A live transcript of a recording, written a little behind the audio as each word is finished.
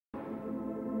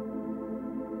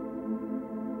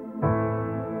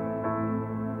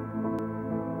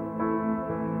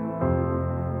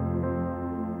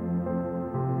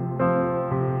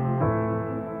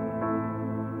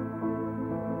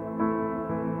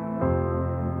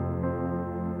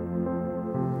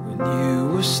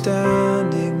were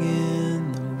standing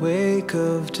in the wake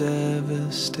of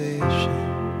devastation,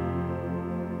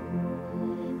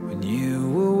 when you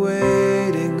were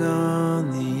waiting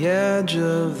on the edge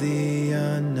of the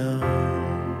unknown.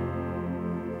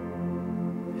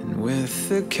 With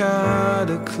the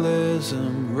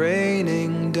cataclysm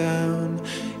raining down,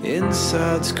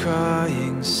 insides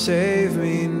crying, save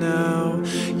me now.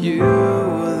 You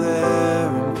were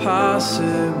there,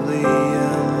 impossibly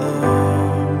alone.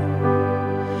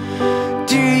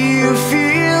 Do you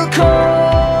feel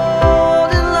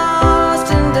cold and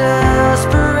lost in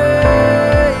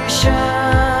desperation?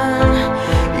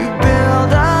 You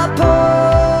build up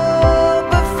hope,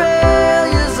 but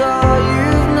failure's all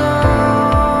you've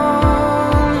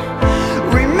known.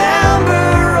 Remember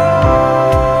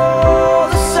all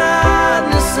the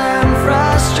sadness and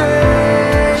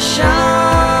frustration,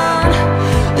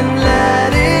 and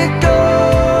let it go.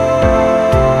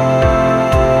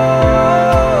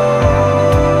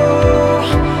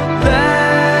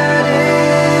 Let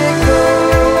it go.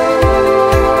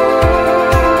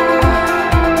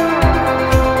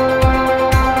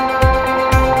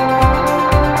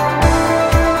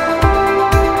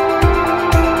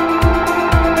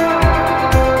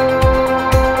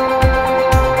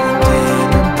 And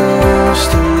in a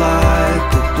burst of light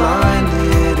that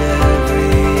blinded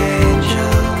every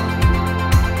angel,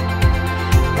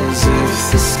 as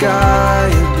if the sky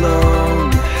had blown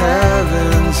the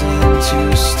heavens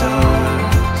into stone.